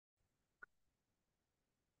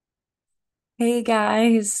Hey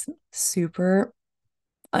guys, super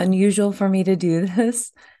unusual for me to do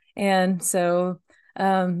this. And so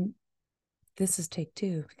um this is take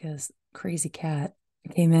two because crazy cat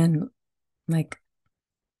came in like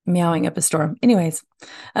meowing up a storm. Anyways,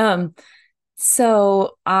 um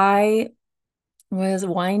so I was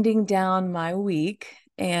winding down my week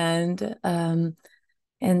and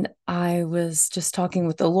I was just talking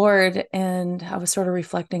with the Lord and I was sort of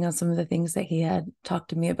reflecting on some of the things that he had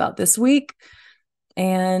talked to me about this week.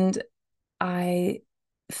 And I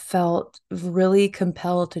felt really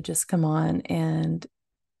compelled to just come on and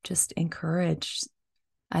just encourage.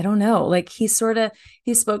 I don't know, like he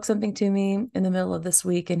spoke something to me in the middle of this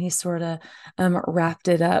week and he sort of wrapped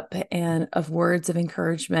it up and of words of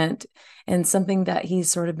encouragement and something that he's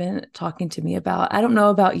sort of been talking to me about. I don't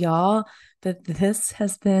know about y'all, but this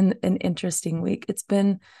has been an interesting week. It's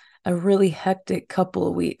been a really hectic couple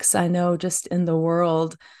of weeks. I know just in the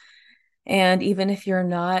world, and even if you're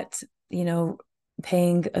not, you know,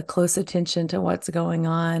 paying a close attention to what's going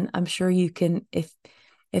on, I'm sure you can, if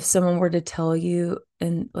someone were to tell you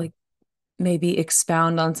and like maybe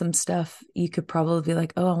expound on some stuff, you could probably be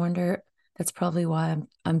like, oh, I wonder, that's probably why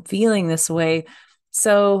I'm feeling this way.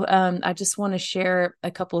 So I just want to share a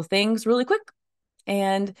couple of things really quick.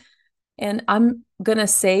 And and I'm gonna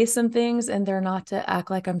say some things, and they're not to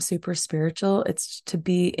act like I'm super spiritual. It's to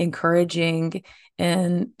be encouraging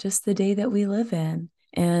in just the day that we live in.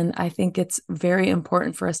 And I think it's very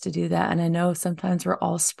important for us to do that. And I know sometimes we're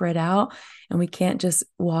all spread out and we can't just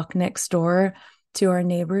walk next door to our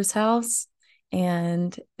neighbor's house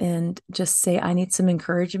and just say, I need some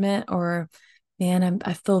encouragement, or man,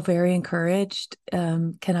 I feel very encouraged.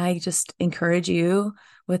 Can I just encourage you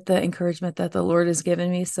with the encouragement that the Lord has given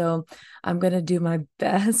me? So I'm going to do my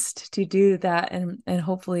best to do that, and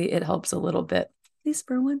hopefully it helps a little bit, at least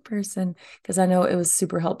for one person, because I know it was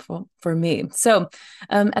super helpful for me. So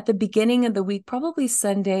at the beginning of the week, probably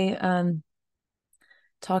Sunday,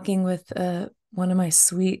 talking with one of my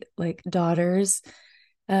sweet like daughters,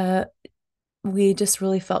 uh, we just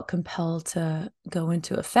really felt compelled to go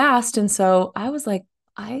into a fast. And so I was like,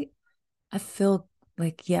 I feel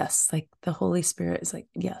like, yes, like the Holy Spirit is like,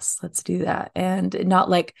 yes, let's do that. And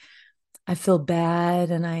not like I feel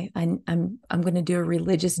bad and I'm going to do a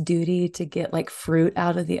religious duty to get like fruit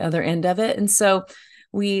out of the other end of it. And so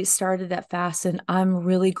we started that fast, and I'm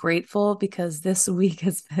really grateful because this week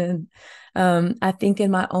has been, I think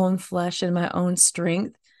in my own flesh and my own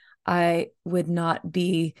strength, I would not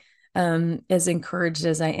be as encouraged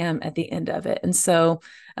as I am at the end of it. And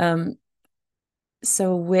um,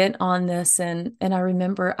 so went on this, and I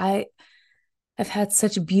remember I've had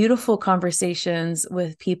such beautiful conversations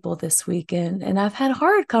with people this weekend, and I've had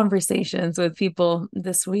hard conversations with people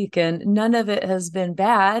this weekend. None of it has been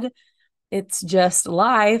bad. It's just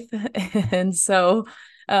life. And so,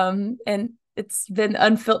 and it's been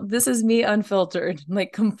unfiltered. This is me unfiltered,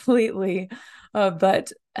 like completely.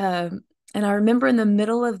 But, and I remember in the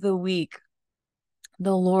middle of the week,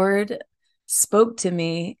 the Lord spoke to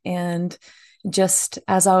me, and just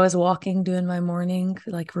as I was walking doing my morning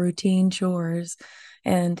like routine chores,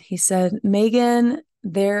 and he said, Megan,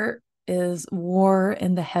 there is war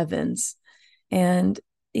in the heavens. And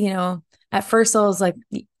you know, at first I was like,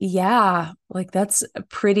 yeah, like that's a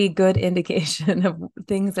pretty good indication of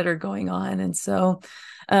things that are going on. And so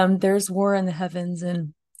there's war in the heavens,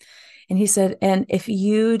 and he said, and if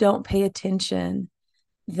you don't pay attention,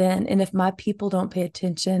 then, and if my people don't pay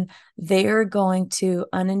attention, they're going to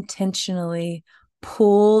unintentionally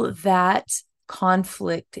pull that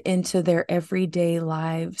conflict into their everyday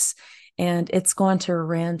lives. And it's going to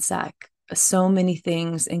ransack so many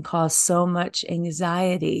things and cause so much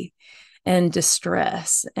anxiety and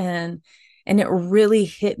distress. And it really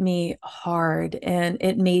hit me hard, and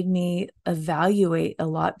it made me evaluate a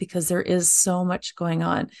lot because there is so much going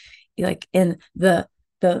on, like in the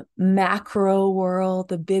macro world,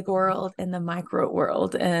 the big world, and the micro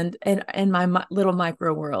world, and my little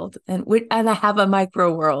micro world, and I have a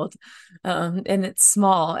micro world, and it's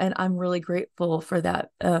small, and I'm really grateful for that.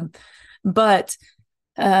 But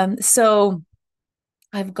so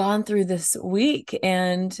I've gone through this week,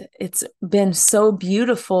 and it's been so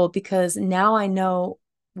beautiful because now I know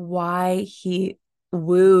why he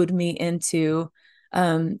wooed me into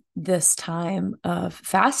this time of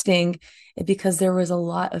fasting, because there was a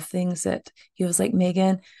lot of things that he was like,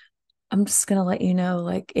 Megan, I'm just going to let you know,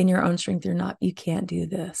 like in your own strength, you can't do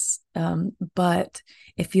this. But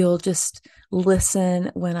if you'll just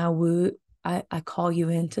listen when I woo, I call you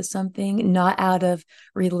into something, not out of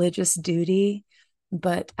religious duty,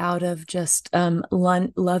 but out of just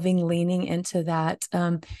loving, leaning into that,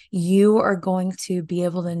 you are going to be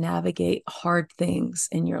able to navigate hard things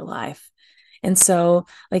in your life. And so,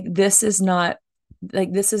 like, this is not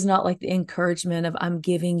like the encouragement of I'm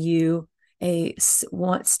giving you a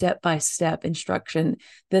one step by step instruction.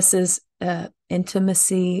 This is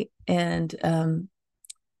intimacy and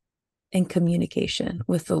communication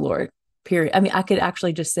with the Lord. Period. I mean, I could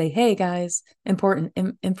actually just say, "Hey guys, important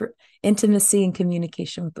intimacy and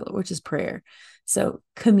communication with the Lord," which is prayer. So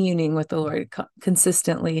communing with the Lord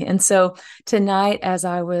consistently. And so tonight, as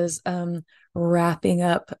I was wrapping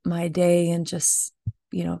up my day and just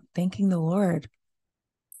thanking the Lord,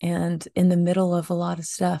 and in the middle of a lot of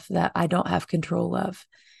stuff that I don't have control of,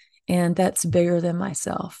 and that's bigger than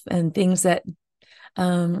myself, and things that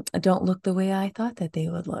don't look the way I thought that they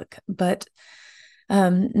would look. But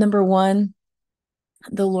number one,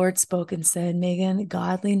 the Lord spoke and said, Megan,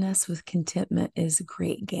 godliness with contentment is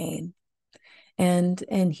great gain. And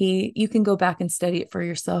you can go back and study it for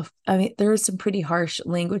yourself. I mean, there is some pretty harsh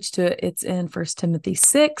language to it. It's in First Timothy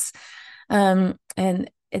 6. And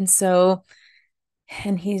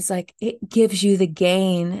he's like, it gives you the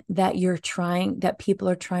gain that people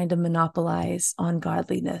are trying to monopolize on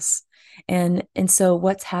godliness. And so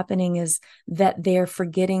what's happening is that they're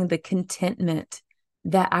forgetting the contentment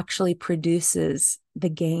that actually produces the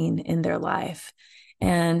gain in their life.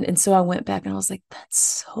 And so I went back and I was like, that's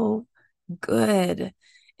so good.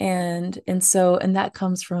 And that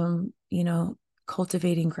comes from,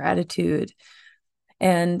 cultivating gratitude.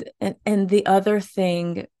 And the other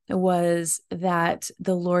thing was that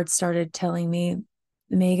the Lord started telling me,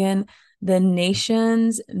 Megan, the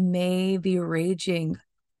nations may be raging.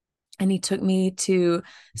 And he took me to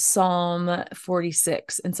Psalm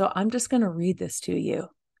 46. And so I'm just going to read this to you.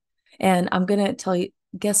 And I'm going to tell you,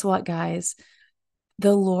 guess what, guys?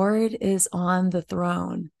 The Lord is on the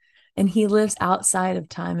throne, and he lives outside of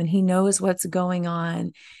time, and he knows what's going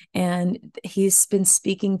on. And he's been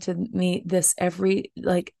speaking to me this every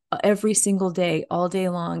single day, all day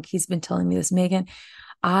long. He's been telling me this, Megan,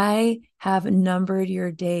 I have numbered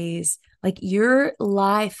your days. Like, your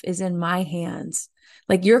life is in my hands.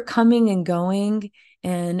 Like, you're coming and going,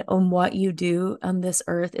 and on what you do on this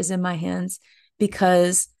earth is in my hands,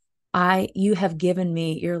 because you have given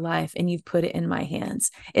me your life and you've put it in my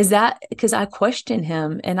hands. Is that because I questioned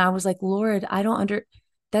him and I was like, Lord,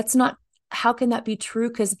 that's not, how can that be true?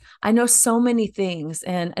 Because I know so many things,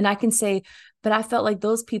 and I can say, but I felt like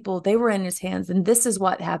those people, they were in his hands, and this is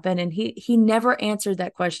what happened. And he never answered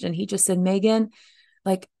that question. He just said, Megan,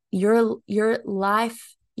 like, your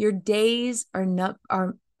life, your days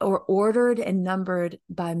are ordered and numbered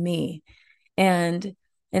by me. And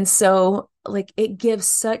so, like, it gives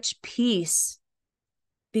such peace,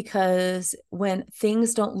 because when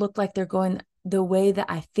things don't look like they're going the way that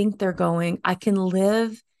I think they're going, I can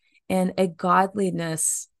live in a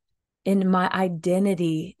godliness, in my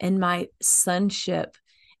identity, in my sonship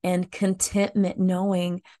and contentment,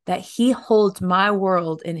 knowing that he holds my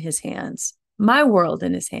world in his hands, my world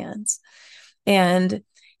in his hands.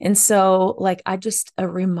 And so, like, I just a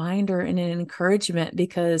reminder and an encouragement,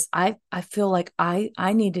 because I feel like I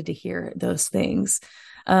needed to hear those things.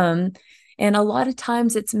 Um and a lot of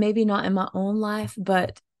times it's maybe not in my own life,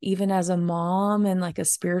 but even as a mom and like a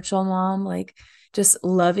spiritual mom, like just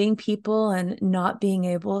loving people and not being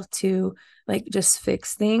able to like just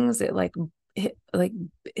fix things, it like it,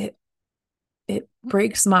 it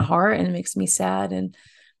breaks my heart and it makes me sad. And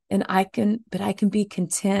I can be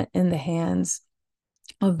content in the hands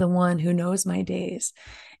of the one who knows my days,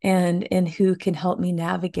 and who can help me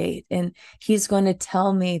navigate. And he's going to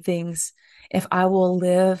tell me things if I will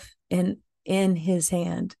live in his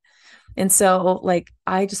hand. And so, like,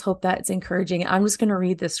 I just hope that's encouraging. I'm just going to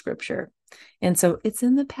read this scripture. And so it's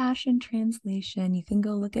in the Passion Translation. You can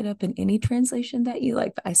go look it up in any translation that you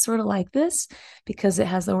like. But I sort of like this because it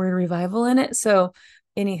has the word revival in it. So,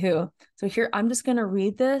 anywho, so here, I'm just going to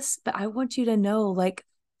read this, but I want you to know, like,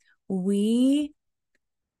 we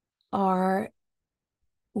are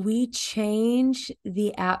we change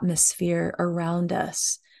the atmosphere around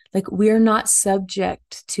us. Like, we're not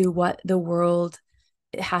subject to what the world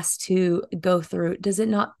has to go through. Does it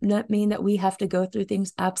not mean that we have to go through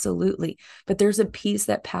things? Absolutely. But there's a peace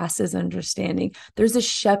that passes understanding. There's a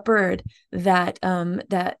shepherd that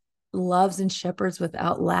loves and shepherds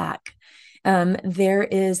without lack. There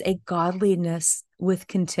is a godliness with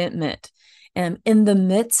contentment in the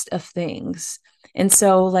midst of things. And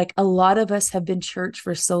so, like, a lot of us have been church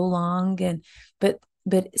for so long, but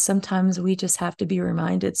sometimes we just have to be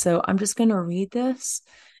reminded. So I'm just going to read this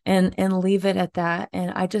and leave it at that.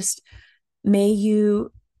 And I just, may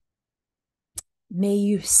you May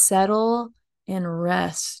you settle and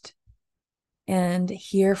rest and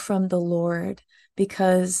hear from the Lord,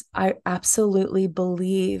 because I absolutely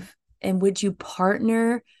believe. And would you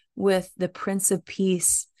partner with the Prince of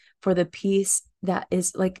Peace for the peace that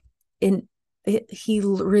is like in he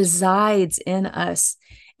resides in us,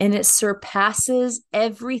 and it surpasses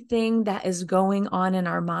everything that is going on in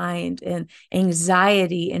our mind, and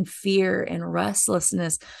anxiety and fear and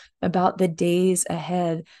restlessness about the days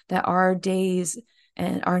ahead, that our days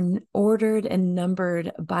and are ordered and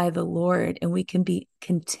numbered by the Lord. And we can be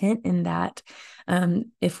content in that,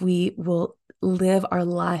 if we will live our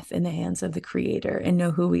life in the hands of the Creator and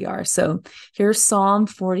know who we are. So here's Psalm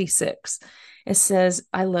 46. It says,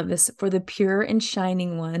 I love this, for the pure and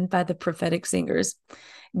shining one, by the prophetic singers.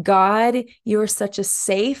 God, you are such a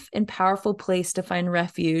safe and powerful place to find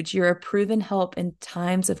refuge. You're a proven help in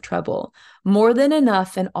times of trouble, more than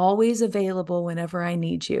enough and always available whenever I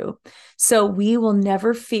need you. So we will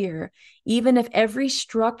never fear. Even if every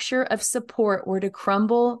structure of support were to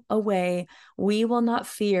crumble away, we will not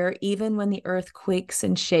fear, even when the earth quakes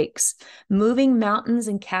and shakes, moving mountains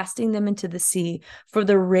and casting them into the sea. For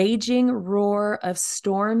the raging roar of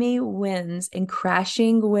stormy winds and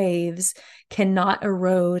crashing waves cannot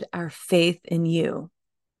erode our faith in you.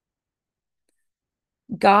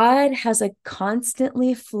 God has a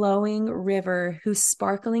constantly flowing river whose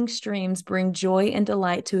sparkling streams bring joy and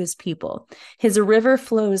delight to his people. His river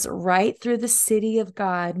flows right through the city of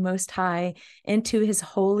God Most High into his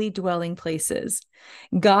holy dwelling places.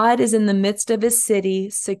 God is in the midst of his city,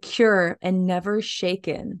 secure and never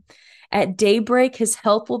shaken. At daybreak, his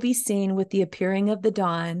help will be seen with the appearing of the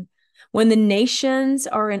dawn. When the nations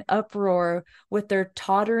are in uproar with their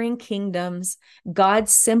tottering kingdoms, God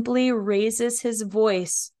simply raises his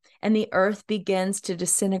voice and the earth begins to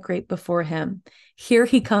disintegrate before him. Here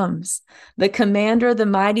he comes. The commander, the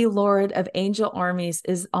mighty Lord of angel armies,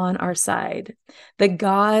 is on our side. The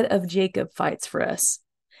God of Jacob fights for us.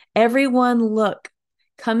 Everyone, look.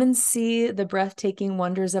 Come and see the breathtaking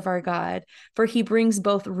wonders of our God, for he brings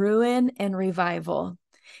both ruin and revival.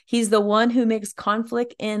 He's the one who makes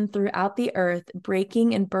conflict end throughout the earth,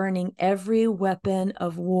 breaking and burning every weapon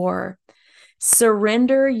of war.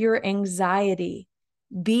 Surrender your anxiety.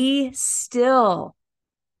 Be still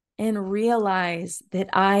and realize that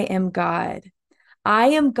I am God. I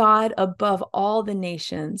am God above all the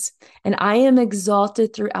nations, and I am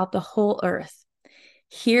exalted throughout the whole earth.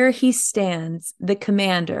 Here he stands, the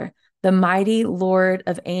commander, the mighty Lord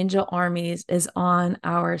of angel armies is on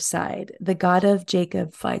our side. The God of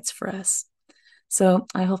Jacob fights for us. So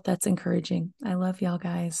I hope that's encouraging. I love y'all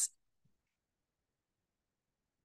guys.